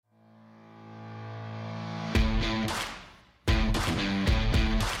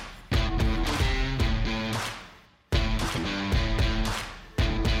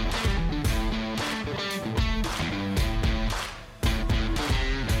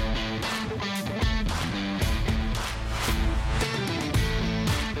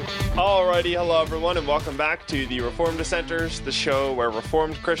Alrighty, hello everyone, and welcome back to the Reformed Dissenters, the show where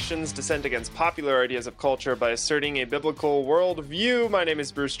Reformed Christians dissent against popular ideas of culture by asserting a biblical worldview. My name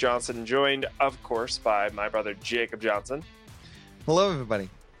is Bruce Johnson, joined, of course, by my brother Jacob Johnson. Hello, everybody.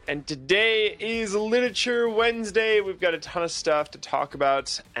 And today is Literature Wednesday. We've got a ton of stuff to talk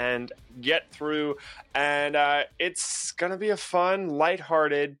about and get through, and it's going to be a fun,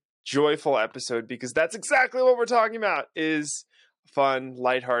 lighthearted, joyful episode, because that's exactly what we're talking about, is fun,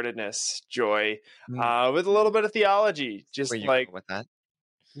 lightheartedness, joy, with a little bit of theology. Just like with that.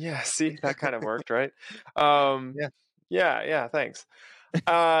 Yeah, see, that kind of worked, right? Yeah, thanks.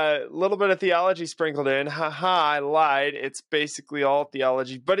 A little bit of theology sprinkled in. I lied. It's basically all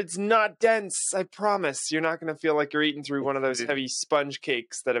theology, but it's not dense. I promise. You're not going to feel like you're eating through one of those heavy sponge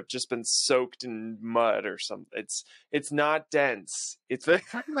cakes that have just been soaked in mud or something. It's not dense. It's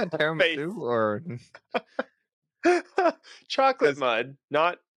talking about tiramisu or chocolate mud,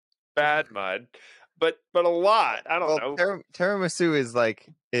 not bad mud, but a lot. I don't know. Tiramisu is like,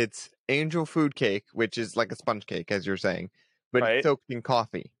 it's angel food cake, which is like a sponge cake, as you're saying, but it's soaked in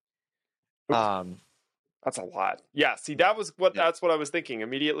coffee. That's a lot. Yeah, see, that's what I was thinking.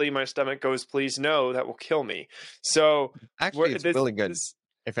 Immediately my stomach goes, please no, that will kill me. So actually, it's really good.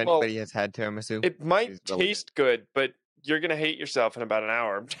 If anybody has had tiramisu, it might taste good, but you're going to hate yourself in about an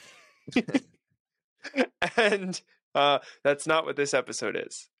hour. And that's not what this episode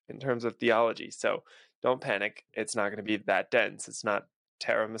is in terms of theology. So don't panic. It's not going to be that dense. It's not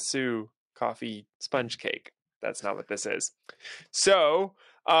tiramisu coffee sponge cake. That's not what this is. So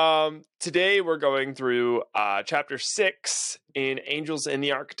today we're going through chapter 6 in Angels in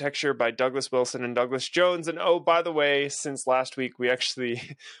the Architecture by Douglas Wilson and Douglas Jones. And oh, by the way, since last week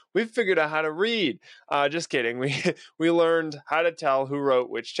we've figured out how to read. Just kidding. We learned how to tell who wrote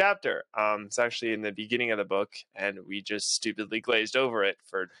which chapter. It's actually in the beginning of the book, and we just stupidly glazed over it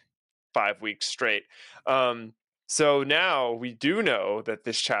for 5 weeks straight. So now we do know that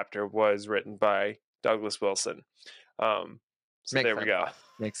this chapter was written by Douglas Wilson. There we go.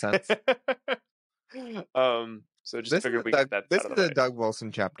 Makes sense. So just figured we get that. This is a Doug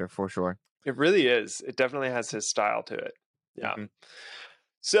Wilson chapter for sure. It really is. It definitely has his style to it. Yeah. Mm-hmm.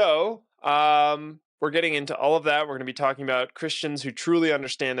 So we're getting into all of that. We're going to be talking about Christians who truly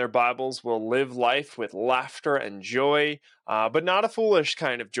understand their Bibles will live life with laughter and joy, but not a foolish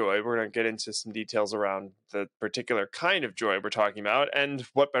kind of joy. We're going to get into some details around the particular kind of joy we're talking about, and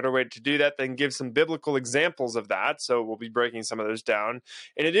what better way to do that than give some biblical examples of that. So we'll be breaking some of those down,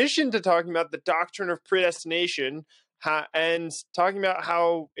 in addition to talking about the doctrine of predestination, and talking about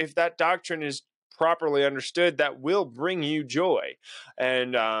how, if that doctrine is properly understood, that will bring you joy.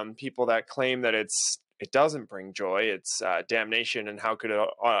 And people that claim that it doesn't bring joy, it's damnation, and how could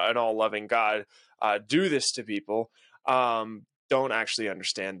an all-loving God do this to people, don't actually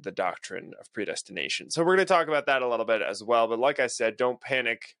understand the doctrine of predestination. So we're going to talk about that a little bit as well. But like I said, don't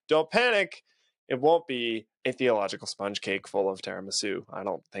panic. Don't panic. It won't be a theological sponge cake full of tiramisu. I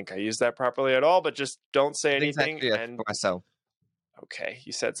don't think I used that properly at all, but just don't say anything. Espresso. Okay,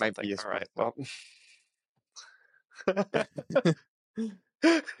 you said something. All right, well.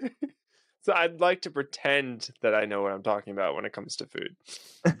 So I'd like to pretend that I know what I'm talking about when it comes to food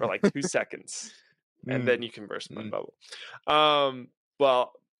for like 2 seconds, and then you can burst my bubble.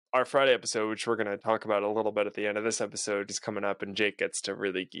 Well, our Friday episode, which we're going to talk about a little bit at the end of this episode, is coming up, and Jake gets to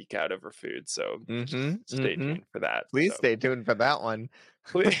really geek out over food. So stay tuned for that. Please stay tuned for that one.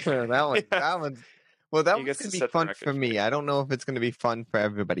 Please. That one. Yeah. That one's. Well, that one's going to be fun for me. straight. I don't know if it's going to be fun for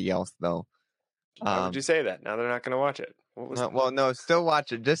everybody else, though. Why would you say that? Now they're not going to watch it. No, still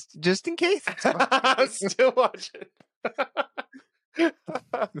watch it, just in case. Still watch it.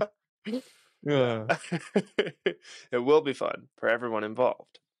 Yeah. It will be fun for everyone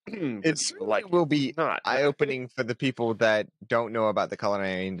involved. It will be eye-opening for the people that don't know about the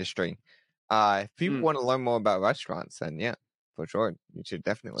culinary industry. If people want to learn more about restaurants, then yeah, for sure, you should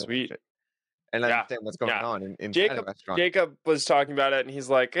definitely watch it. And understand what's going on inside a restaurant. Jacob was talking about it, and he's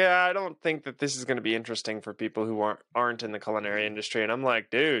like, yeah, I don't think that this is going to be interesting for people who aren't in the culinary industry. And I'm like,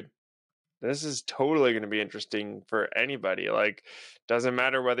 dude, this is totally going to be interesting for anybody. Like, doesn't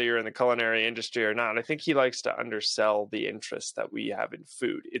matter whether you're in the culinary industry or not. I think he likes to undersell the interest that we have in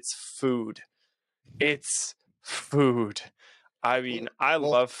food. It's food. It's food. I mean, I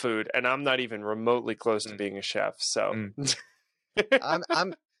love food, and I'm not even remotely close to being a chef. So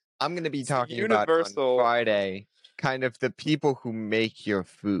I'm going to be talking about on Friday, kind of the people who make your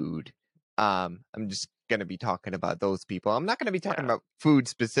food. I'm just going to be talking about those people. I'm not going to be talking about food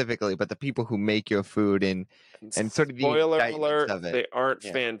specifically, but the people who make your food and sort of the spoiler alert of it. They aren't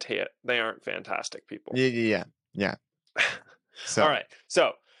fantastic people. Yeah. So all right.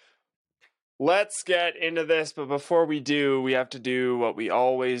 So let's get into this. But before we do, we have to do what we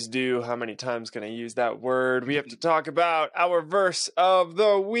always do. How many times can I use that word? We have to talk about our verse of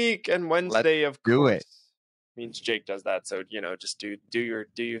the week. And Wednesday, of course, means Jake does that. So, just do your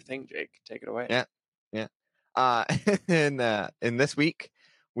thing, Jake. Take it away. Yeah. In this week,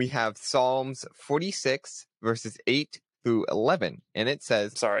 we have Psalms 46, verses 8 through 11. And it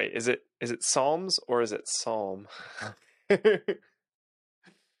says... Sorry, is it Psalms or is it Psalm?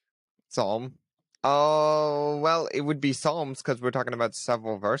 Psalm. Oh, well, it would be Psalms because we're talking about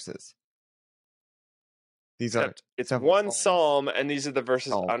several verses. It's one psalm, and these are the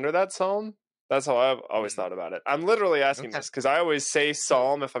verses under that psalm. That's how I've always thought about it. I'm literally asking this because I always say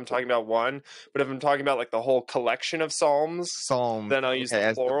psalm if I'm talking about one, but if I'm talking about like the whole collection of psalms, then I'll use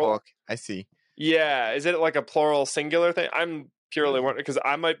the plural. The book. I see. Yeah, is it like a plural singular thing? I'm purely wondering because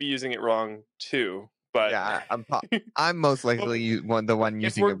I might be using it wrong too. But yeah, I'm most likely the one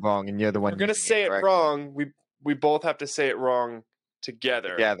using it wrong, and you're the one. We're gonna say it wrong. We both have to say it wrong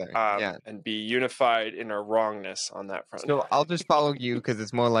together, and be unified in our wrongness on that front. So I'll just follow you because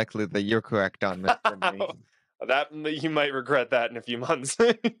it's more likely that you're correct on this than me. That you might regret that in a few months.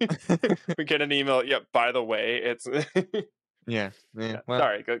 We get an email. Yeah, by the way, it's yeah. Well,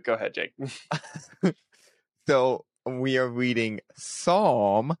 sorry, go ahead, Jake. So we are reading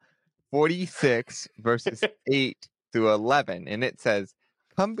Psalm 46 verses 8 through 11, and it says,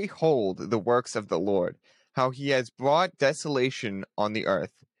 "Come behold the works of the Lord, how he has brought desolation on the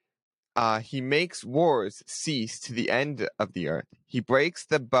earth. He makes wars cease to the end of the earth. He breaks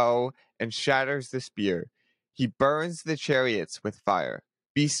the bow and shatters the spear. He burns the chariots with fire.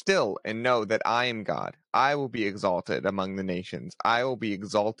 Be still and know that I am God. I will be exalted among the nations. I will be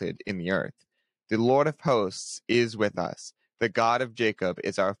exalted in the earth. The Lord of hosts is with us. The God of Jacob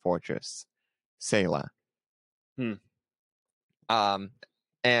is our fortress." Selah.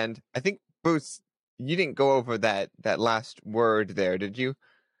 And I think, Bruce, you didn't go over that last word there, did you?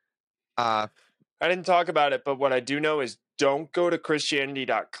 I didn't talk about it, but what I do know is don't go to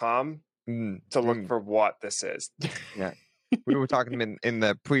Christianity.com to look for what this is. Yeah. We were talking in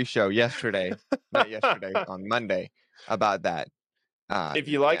the pre-show on Monday about that. If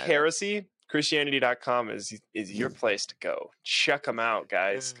you like heresy, Christianity.com is your place to go. Check them out,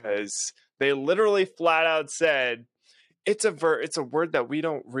 guys, because they literally flat out said it's a word that we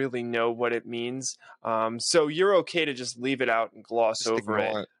don't really know what it means. So you're okay to just leave it out and gloss over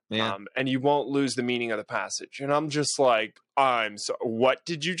it. Yeah. And you won't lose the meaning of the passage. And I'm just like, what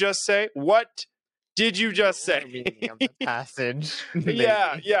did you just say? What did you just say? The meaning of the passage.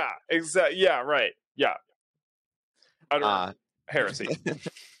 Yeah, exactly. Yeah, right. Yeah. I don't know. Heresy.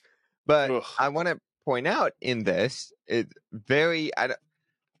 But I want to point out in this, it's very,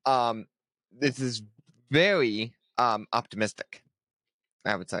 this is very optimistic,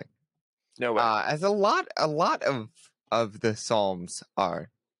 I would say. No way. As a lot of the Psalms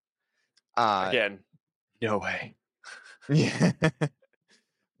are. Again, no way. Yeah.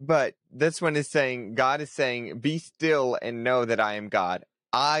 But this one is saying, God is saying, be still and know that I am God.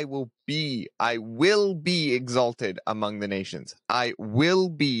 I will be exalted among the nations. I will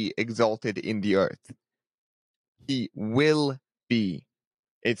be exalted in the earth. He will be.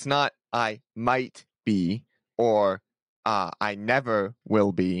 It's not I might be, or I never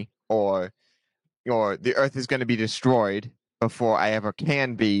will be, or the earth is going to be destroyed before I ever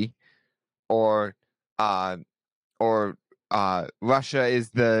can be, or Russia is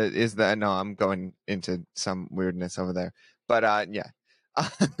the no, I'm going into some weirdness over there. But yeah.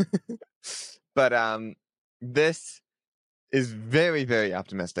 But this is very, very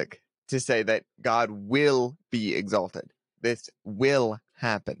optimistic to say that God will be exalted. This will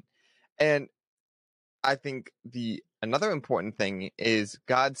happen. And I think another important thing is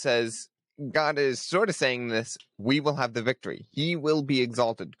God is sort of saying this, we will have the victory. He will be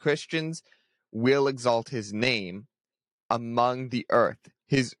exalted. Christians will exalt his name among the earth.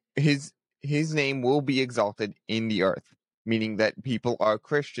 His name will be exalted in the earth, meaning that people are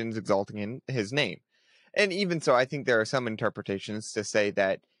Christians exalting in his name. And even so, I think there are some interpretations to say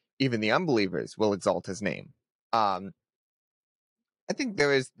that even the unbelievers will exalt his name. I think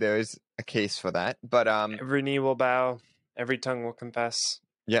there is a case for that, but every knee will bow, every tongue will confess.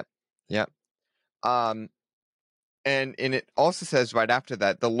 Yep. And it also says right after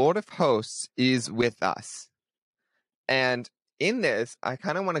that, the Lord of hosts is with us. And in this, I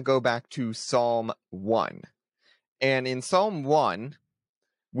kind of want to go back to Psalm 1. And in Psalm 1,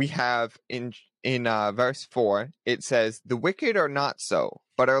 we have in verse 4, it says, "The wicked are not so,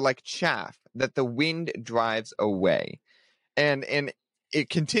 but are like chaff that the wind drives away." And it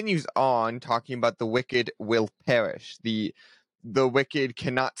continues on talking about the wicked will perish. The the wicked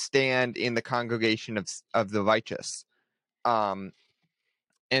cannot stand in the congregation of the righteous. And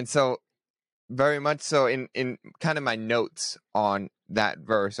so very much so in kind of my notes on that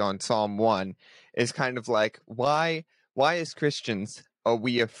verse on Psalm 1 is kind of like, why as Christians are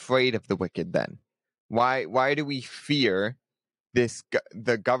we afraid of the wicked then? Why do we fear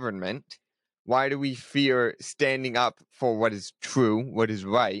the government? Why do we fear standing up for what is true, what is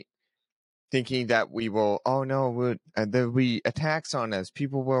right, thinking that we will, oh no, there'll be attacks on us.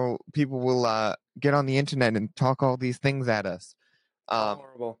 People will get on the internet and talk all these things at us.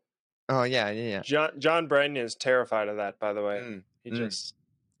 Horrible. Oh yeah. John Brennan is terrified of that, by the way. Just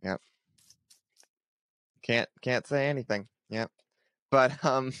yep. Can't say anything. Yep. But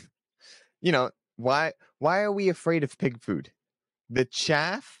why are we afraid of pig food? The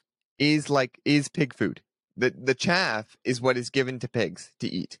chaff is pig food. The chaff is what is given to pigs to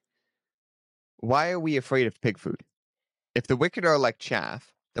eat. Why are we afraid of pig food? If the wicked are like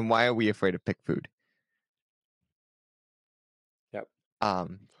chaff, then why are we afraid of pig food? Yep.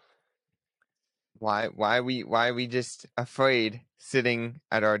 Why are we just afraid sitting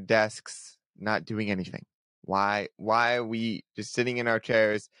at our desks not doing anything? Why are we just sitting in our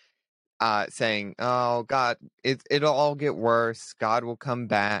chairs saying, "Oh God, it'll all get worse. God will come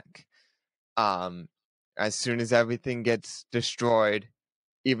back as soon as everything gets destroyed,"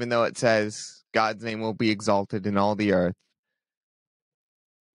 even though it says God's name will be exalted in all the earth.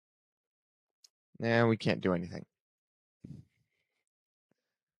 Yeah, we can't do anything.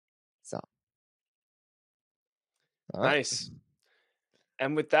 So. Nice.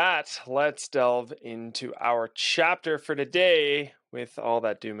 And with that, let's delve into our chapter for today. With all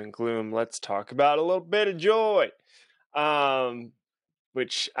that doom and gloom, let's talk about a little bit of joy,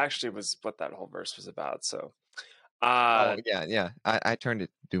 which actually was what that whole verse was about. So, yeah, I turned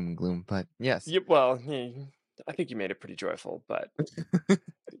it doom and gloom, but yes. I think you made it pretty joyful, but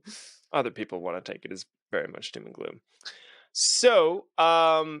other people want to take it as very much doom and gloom. So,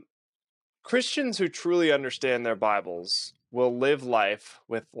 Christians who truly understand their Bibles will live life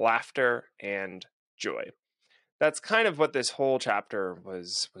with laughter and joy. That's kind of what this whole chapter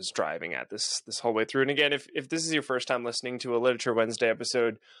was driving at this whole way through. And again, if this is your first time listening to a Literature Wednesday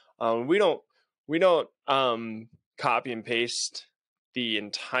episode, we don't copy and paste the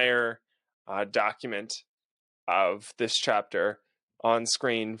entire document of this chapter on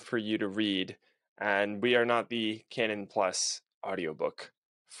screen for you to read, and we are not the Canon Plus audiobook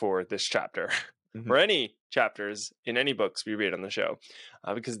for this chapter. Or any chapters in any books we read on the show,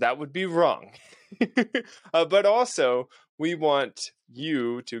 because that would be wrong. But also, we want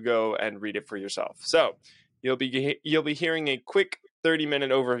you to go and read it for yourself. So you'll be hearing a quick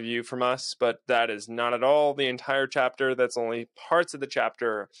 30-minute overview from us, but that is not at all the entire chapter. That's only parts of the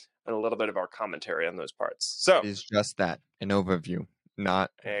chapter and a little bit of our commentary on those parts. So it is just that, an overview,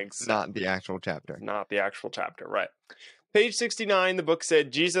 not the actual chapter. Not the actual chapter, right. Page 69, the book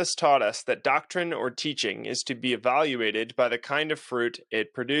said, Jesus taught us that doctrine or teaching is to be evaluated by the kind of fruit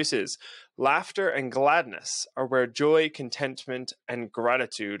it produces. Laughter and gladness are where joy, contentment, and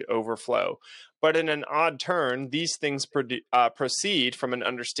gratitude overflow. But in an odd turn, these things proceed from an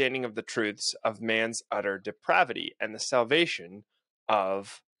understanding of the truths of man's utter depravity and the salvation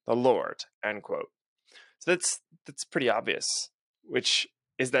of the Lord, end quote. So that's pretty obvious, which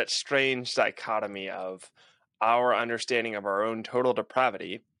is that strange dichotomy of our understanding of our own total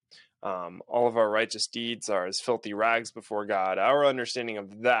depravity. All of our righteous deeds are as filthy rags before God. Our understanding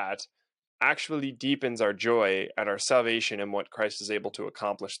of that actually deepens our joy and our salvation in what Christ is able to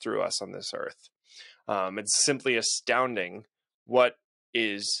accomplish through us on this earth. It's simply astounding what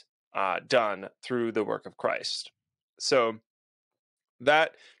is done through the work of Christ. So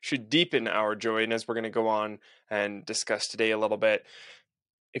that should deepen our joy. And as we're going to go on and discuss today a little bit,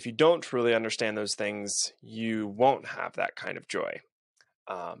 if you don't truly understand those things, you won't have that kind of joy.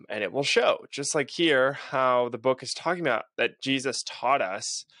 And it will show, just like here, how the book is talking about that Jesus taught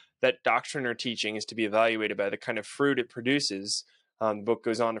us that doctrine or teaching is to be evaluated by the kind of fruit it produces. The book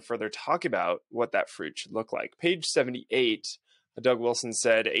goes on to further talk about what that fruit should look like. Page 78, Doug Wilson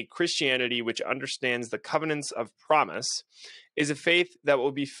said, "A Christianity which understands the covenants of promise is a faith that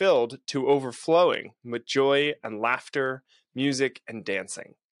will be filled to overflowing with joy and laughter, music, and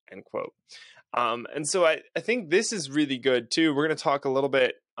dancing," end quote. And so I think this is really good too. We're going to talk a little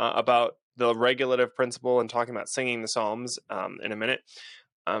bit about the regulative principle and talking about singing the Psalms in a minute.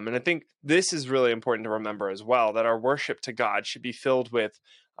 And I think this is really important to remember as well, that our worship to God should be filled with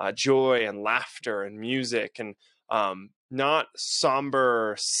joy and laughter and music, and not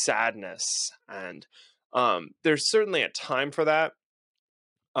somber sadness. And there's certainly a time for that.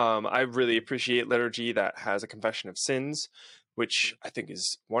 I really appreciate liturgy that has a confession of sins, which I think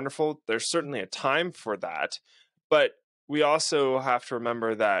is wonderful. There's certainly a time for that, but we also have to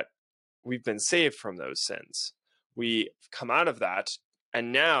remember that we've been saved from those sins. We come out of that,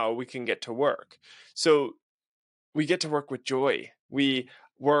 and now we can get to work. So we get to work with joy. We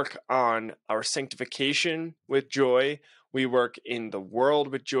work on our sanctification with joy. We work in the world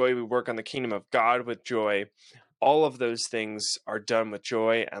with joy. We work on the kingdom of God with joy. All of those things are done with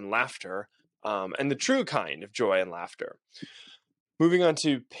joy and laughter, and the true kind of joy and laughter. Moving on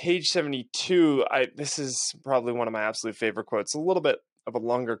to page 72, this is probably one of my absolute favorite quotes. A little bit of a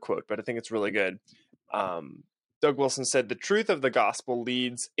longer quote, but I think it's really good. Doug Wilson said, "The truth of the gospel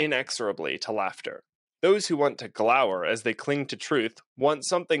leads inexorably to laughter. Those who want to glower as they cling to truth want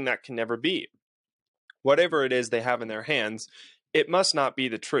something that can never be. Whatever it is they have in their hands, it must not be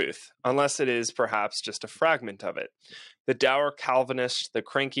the truth, unless it is perhaps just a fragment of it. The dour Calvinist, the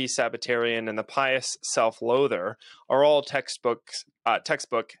cranky Sabbatarian, and the pious self-loather are all textbook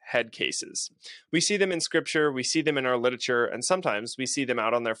head cases. We see them in Scripture, we see them in our literature, and sometimes we see them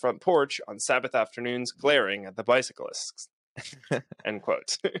out on their front porch on Sabbath afternoons glaring at the bicyclists." End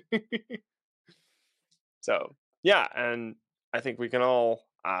quote. So, yeah, and I think we can all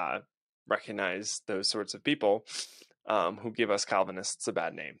recognize those sorts of people who give us Calvinists a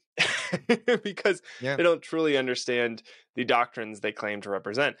bad name because they don't truly understand the doctrines they claim to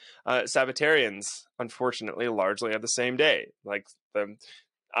represent. Sabbatarians, unfortunately, largely have the same day. Like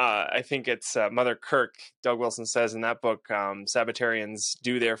I think it's Mother Kirk, Doug Wilson says in that book, Sabbatarians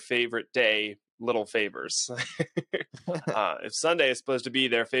do their favorite day little favors. If Sunday is supposed to be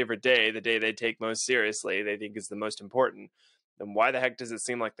their favorite day, the day they take most seriously, they think is the most important, then why the heck does it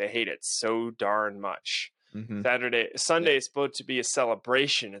seem like they hate it so darn much? Mm-hmm. Sunday is supposed to be a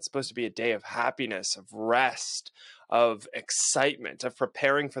celebration. It's supposed to be a day of happiness, of rest, of excitement, of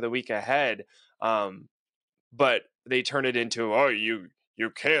preparing for the week ahead. But they turn it into, oh, you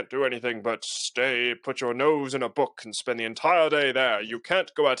can't do anything but stay, put your nose in a book and spend the entire day there. You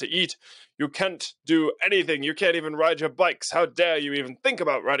can't go out to eat. You can't do anything. You can't even ride your bikes. How dare you even think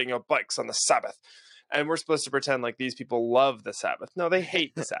about riding your bikes on the Sabbath? And we're supposed to pretend like these people love the Sabbath. No, they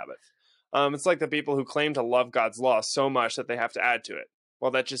hate the Sabbath. It's like the people who claim to love God's law so much that they have to add to it.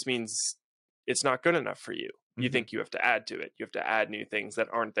 Well, that just means it's not good enough for you. You mm-hmm. think you have to add to it. You have to add new things that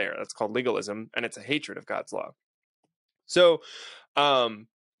aren't there. That's called legalism, and it's a hatred of God's law. So,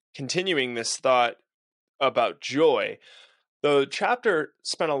 continuing this thought about joy, the chapter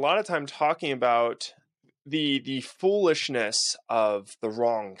spent a lot of time talking about the foolishness of the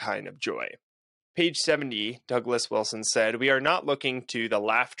wrong kind of joy. Page 70, Douglas Wilson said, "We are not looking to the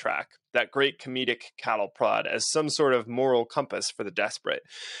laugh track, that great comedic cattle prod, as some sort of moral compass for the desperate.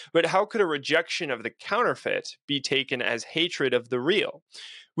 But how could a rejection of the counterfeit be taken as hatred of the real?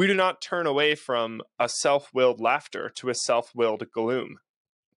 We do not turn away from a self-willed laughter to a self-willed gloom."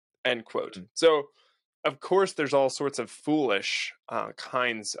 End quote. Mm-hmm. So, of course, there's all sorts of foolish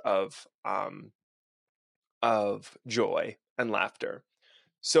kinds of joy and laughter.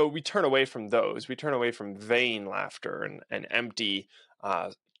 So we turn away from those. We turn away from vain laughter and empty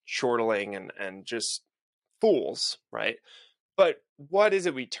chortling and just fools, right? But what is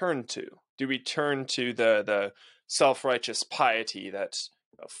it we turn to? Do we turn to the self-righteous piety, that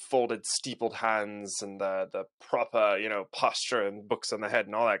folded, steepled hands and the proper, posture and books on the head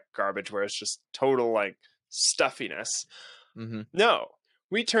and all that garbage where it's just total like stuffiness? Mm-hmm. No,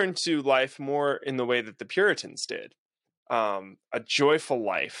 we turn to life more in the way that the Puritans did. A joyful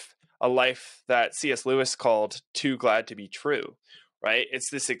life, a life that C.S. Lewis called too glad to be true, right? It's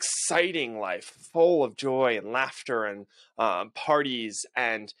this exciting life full of joy and laughter and parties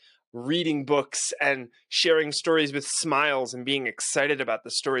and reading books and sharing stories with smiles and being excited about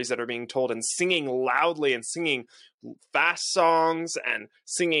the stories that are being told and singing loudly and singing fast songs and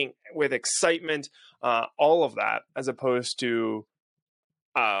singing with excitement, all of that, as opposed to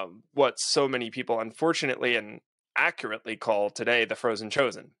what so many people, unfortunately and accurately, call today the frozen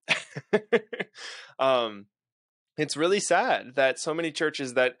chosen. It's really sad that so many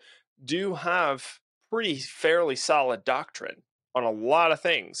churches that do have pretty fairly solid doctrine on a lot of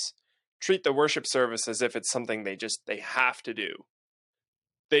things treat the worship service as if it's something they have to do.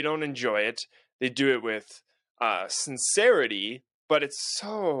 They don't enjoy it. They do it with sincerity, but it's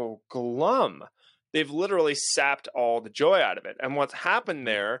so glum. They've literally sapped all the joy out of it. And what's happened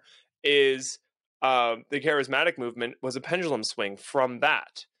there is the charismatic movement was a pendulum swing from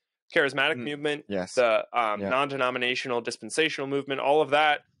that. Charismatic movement, yes. The non-denominational dispensational movement, all of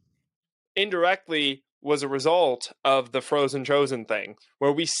that indirectly was a result of the Frozen Chosen thing,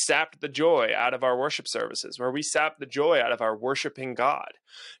 where we sapped the joy out of our worship services, where we sapped the joy out of our worshiping God.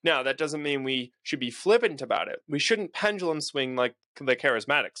 Now, that doesn't mean we should be flippant about it. We shouldn't pendulum swing like the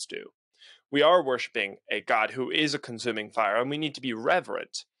charismatics do. We are worshiping a God who is a consuming fire, and we need to be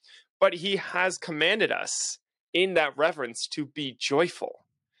reverent. But he has commanded us in that reverence to be joyful.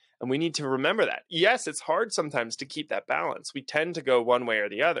 And we need to remember that. Yes, it's hard sometimes to keep that balance. We tend to go one way or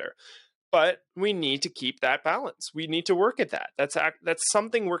the other, but we need to keep that balance. We need to work at that. That's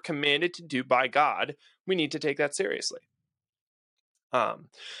something we're commanded to do by God. We need to take that seriously.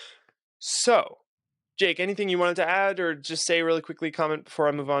 So, Jake, anything you wanted to add or just say really quickly, comment before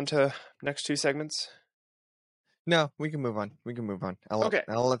I move on to next two segments? No, we can move on.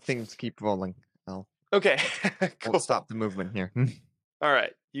 I'll let things keep rolling. Okay. Cool. Won't stop the movement here. All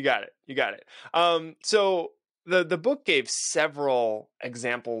right. You got it. So the book gave several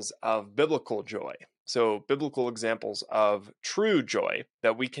examples of biblical joy. So biblical examples of true joy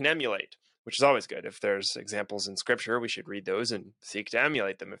that we can emulate, which is always good. If there's examples in scripture, we should read those and seek to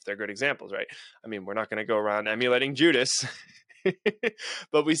emulate them if they're good examples, right? I mean, we're not going to go around emulating Judas,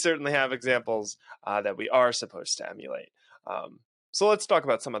 but we certainly have examples that we are supposed to emulate. So let's talk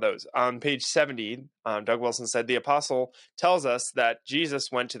about some of those. On page 70, Doug Wilson said, the apostle tells us that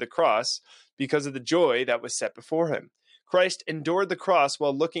Jesus went to the cross because of the joy that was set before him. Christ endured the cross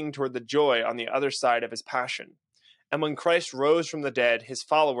while looking toward the joy on the other side of his passion. And when Christ rose from the dead, his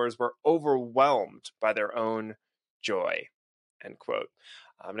followers were overwhelmed by their own joy. End quote.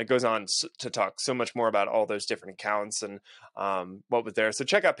 And it goes on to talk so much more about all those different accounts and what was there. So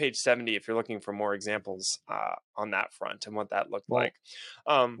check out page 70 if you're looking for more examples on that front and what that looked like.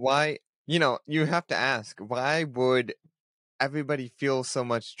 Why, you have to ask, why would everybody feel so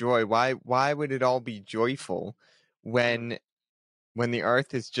much joy? Why would it all be joyful when the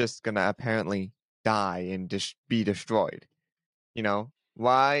earth is just going to apparently die and be destroyed?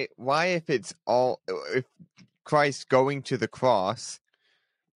 Why if Christ going to the cross,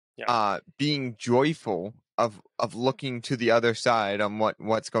 being joyful of looking to the other side on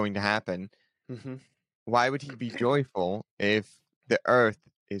what's going to happen, why would he be joyful if the earth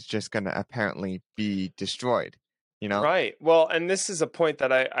is just going to apparently be destroyed? Right. Well, and this is a point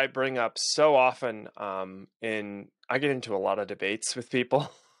that I bring up so often. I get into a lot of debates with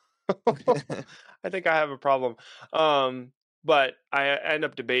people. I think I have a problem. But I end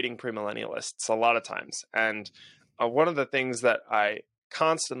up debating premillennialists a lot of times. And one of the things that I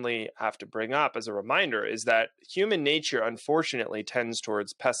constantly have to bring up as a reminder is that human nature, unfortunately, tends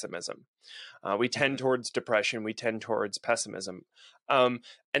towards pessimism. We tend towards depression. We tend towards pessimism. And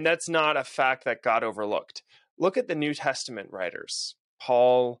that's not a fact that God overlooked. Look at the New Testament writers,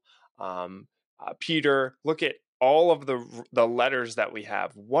 Paul, Peter. Look at all of the letters that we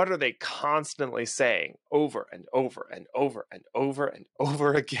have. What are they constantly saying over and over and over and over and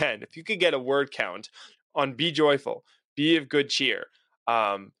over again? If you could get a word count on be joyful, be of good cheer,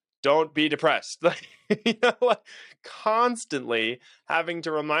 don't be depressed. Constantly having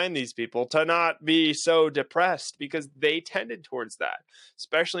to remind these people to not be so depressed because they tended towards that,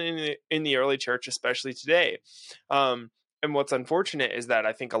 especially in the early church, especially today. And what's unfortunate is that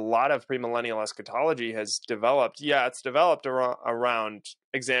I think a lot of premillennial eschatology has developed. Yeah, it's developed around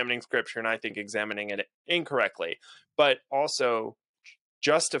examining scripture, and I think examining it incorrectly, but also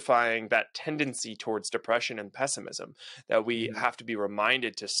justifying that tendency towards depression and pessimism that we have to be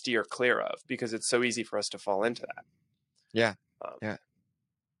reminded to steer clear of because it's so easy for us to fall into that. Yeah.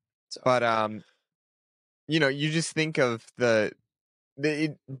 But, you just think of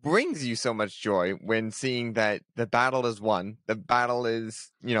it brings you so much joy when seeing that the battle is won. The battle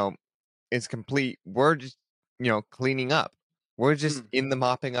is, is complete. We're just, cleaning up. We're just in the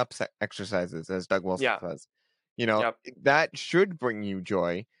mopping up exercises, as Doug Wilson says. That should bring you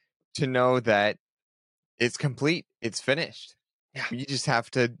joy to know that it's complete. It's finished. Yeah. We just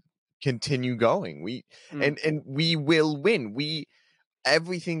have to continue going. And we will win.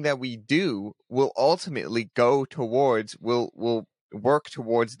 Everything that we do will ultimately go towards, will work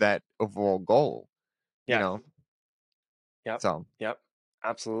towards that overall goal. Yep. So. Yep.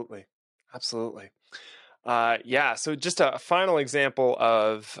 Absolutely. So just a final example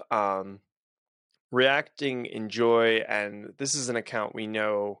of reacting in joy, and this is an account we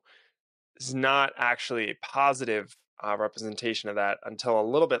know is not actually a positive representation of that until a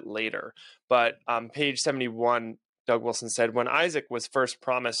little bit later. But on page 71, Doug Wilson said, when Isaac was first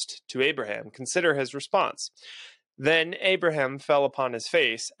promised to Abraham, consider his response. Then Abraham fell upon his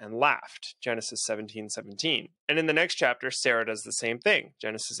face and laughed, Genesis 17:17. And in the next chapter, Sarah does the same thing,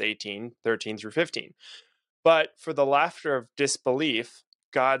 Genesis 18:13 through 15. But for the laughter of disbelief,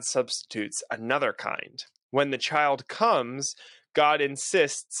 God substitutes another kind. When the child comes, God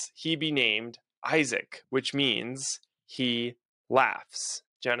insists he be named Isaac, which means he laughs.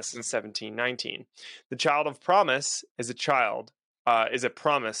 Genesis 17:19. The child of promise is a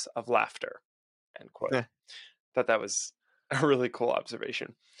promise of laughter. End quote. Yeah. Thought that was a really cool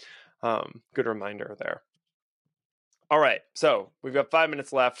observation. Good reminder there. All right, so we've got 5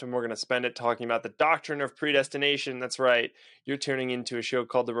 minutes left, and we're going to spend it talking about the doctrine of predestination. That's right. You're tuning into a show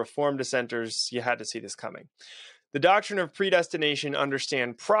called The Reformed Dissenters. You had to see this coming. The doctrine of predestination,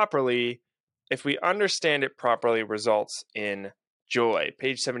 if we understand it properly, results in joy.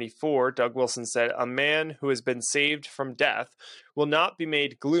 Page 74, Doug Wilson said, a man who has been saved from death will not be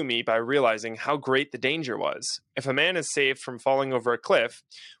made gloomy by realizing how great the danger was. If a man is saved from falling over a cliff,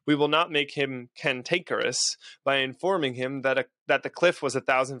 we will not make him cantankerous by informing him that the cliff was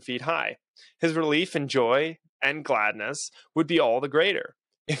 1,000 feet high. His relief and joy and gladness would be all the greater.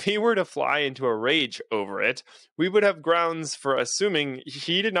 If he were to fly into a rage over it, we would have grounds for assuming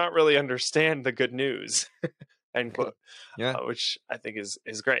he did not really understand the good news. End quote. Yeah. Which I think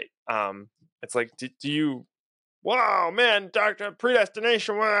is great. It's like, do you? Wow, man, Doctor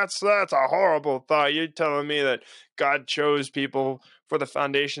Predestination. Well, that's a horrible thought. You're telling me that God chose people for the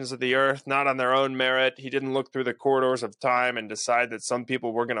foundations of the earth, not on their own merit. He didn't look through the corridors of time and decide that some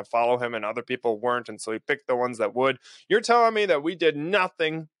people were going to follow him and other people weren't, and so he picked the ones that would. You're telling me that we did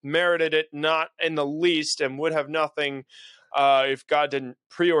nothing, merited it not in the least, and would have nothing if God didn't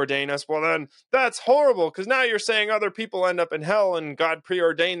preordain us. Well, then that's horrible, because now you're saying other people end up in hell and God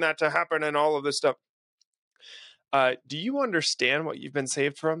preordained that to happen and all of this stuff. Do you understand what you've been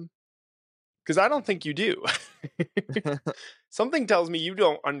saved from? Because I don't think you do. Something tells me you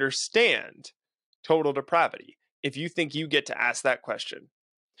don't understand total depravity if you think you get to ask that question.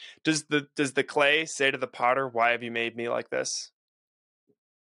 Does the clay say to the potter, why have you made me like this?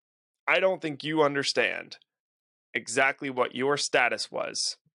 I don't think you understand exactly what your status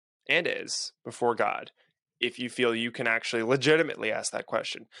was and is before God if you feel you can actually legitimately ask that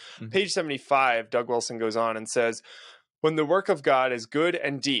question. Mm-hmm. Page 75, Doug Wilson goes on and says, when the work of God is good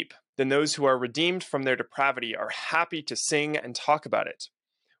and deep, then those who are redeemed from their depravity are happy to sing and talk about it.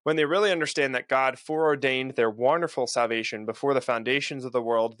 When they really understand that God foreordained their wonderful salvation before the foundations of the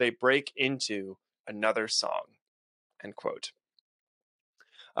world, they break into another song. End quote.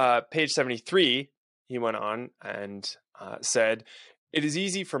 Page 73, he went on and said, it is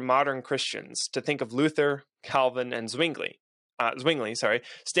easy for modern Christians to think of Luther, Calvin, and Zwingli,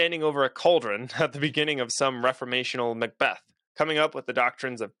 standing over a cauldron at the beginning of some reformational Macbeth, coming up with the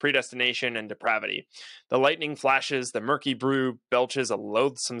doctrines of predestination and depravity. The lightning flashes, the murky brew belches a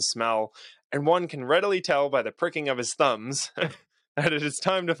loathsome smell, and one can readily tell by the pricking of his thumbs that it is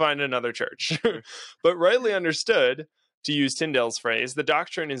time to find another church. But rightly understood, to use Tyndale's phrase, the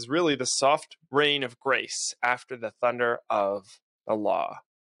doctrine is really the soft rain of grace after the thunder of the law.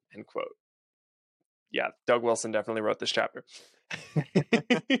 End quote. Yeah, Doug Wilson definitely wrote this chapter.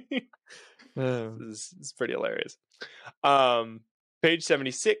 This is pretty hilarious. Page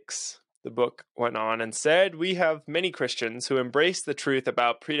 76, the book went on and said, we have many Christians who embrace the truth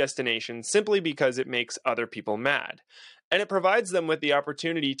about predestination simply because it makes other people mad. And it provides them with the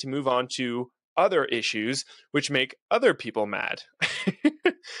opportunity to move on to other issues which make other people mad.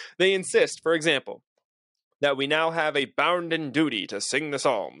 They insist, for example, that we now have a bounden duty to sing the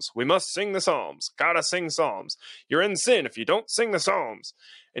Psalms. We must sing the Psalms. Gotta sing Psalms. You're in sin if you don't sing the Psalms.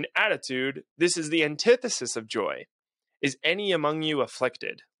 An attitude, this is the antithesis of joy. Is any among you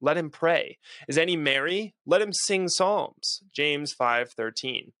afflicted? Let him pray. Is any merry? Let him sing psalms. James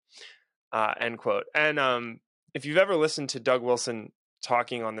 5:13. End quote. And if you've ever listened to Doug Wilson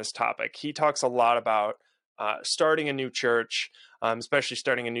talking on this topic, he talks a lot about starting a new church, especially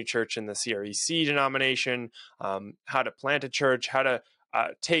starting a new church in the CREC denomination, how to plant a church, how to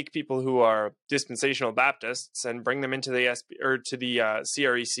take people who are dispensational Baptists and bring them into the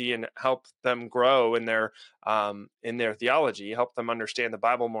CREC and help them grow in their theology, help them understand the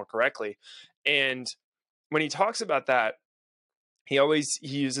Bible more correctly. And when he talks about that, he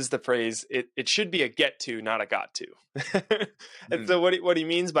uses the phrase, it should be a get to, not a got to. And so what he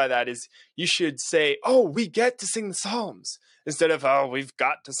means by that is you should say, oh, we get to sing the Psalms, instead of, oh, we've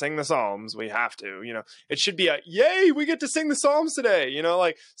got to sing the Psalms, we have to, it should be a, yay, we get to sing the Psalms today.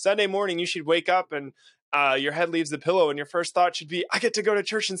 Like Sunday morning, you should wake up and your head leaves the pillow and your first thought should be, I get to go to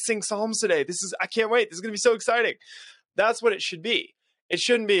church and sing Psalms today. I can't wait. This is going to be so exciting. That's what it should be. It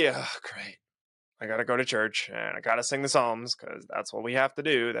shouldn't be, oh, great, I got to go to church and I got to sing the Psalms because that's what we have to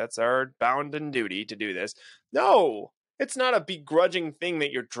do. That's our bounden duty to do this. No, it's not a begrudging thing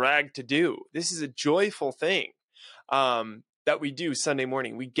that you're dragged to do. This is a joyful thing. that we do Sunday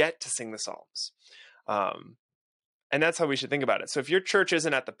morning. We get to sing the Psalms. And that's how we should think about it. So if your church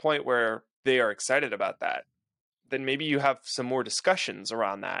isn't at the point where they are excited about that, then maybe you have some more discussions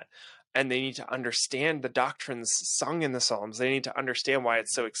around that. And they need to understand the doctrines sung in the Psalms. They need to understand why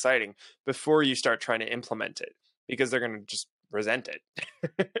it's so exciting before you start trying to implement it, because they're going to just resent it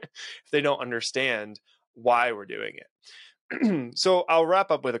if they don't understand why we're doing it. So I'll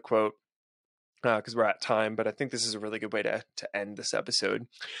wrap up with a quote because we're at time, but I think this is a really good way to end this episode.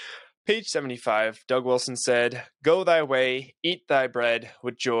 Page 75, Doug Wilson said, "Go thy way, eat thy bread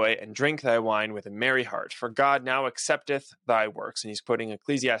with joy, and drink thy wine with a merry heart, for God now accepteth thy works." And he's quoting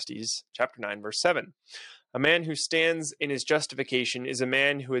Ecclesiastes chapter 9, verse 7. A man who stands in his justification is a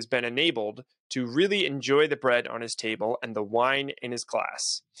man who has been enabled to really enjoy the bread on his table and the wine in his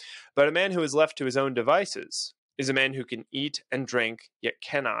glass. But a man who is left to his own devices is a man who can eat and drink, yet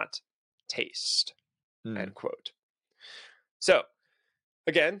cannot taste. End quote. So,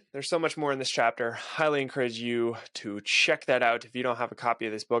 again, there's so much more in this chapter. Highly encourage you to check that out. If you don't have a copy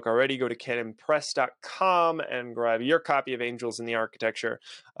of this book already, go to canonpress.com and grab your copy of Angels in the Architecture.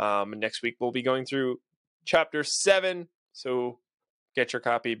 Next week, we'll be going through chapter 7. So get your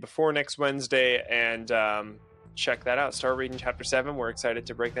copy before next Wednesday and check that out. Start reading chapter 7. We're excited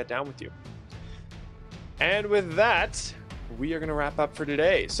to break that down with you. And with that, we are going to wrap up for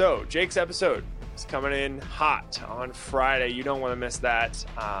today. So Jake's episode is coming in hot on Friday. You don't want to miss that.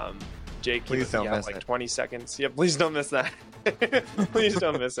 Jake, please don't miss like it. 20 seconds. Yeah, please don't miss that. Please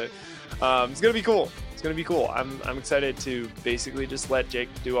don't miss it. It's gonna be cool. It's gonna be cool. I'm excited to basically just let Jake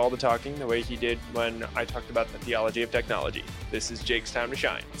do all the talking the way he did when I talked about the theology of technology. This is Jake's time to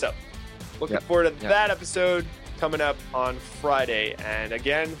shine. So looking forward to that episode coming up on Friday. And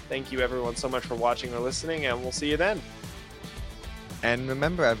again, thank you everyone so much for watching or listening, and we'll see you then. And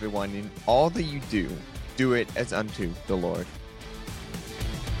remember, everyone, in all that you do, do it as unto the Lord.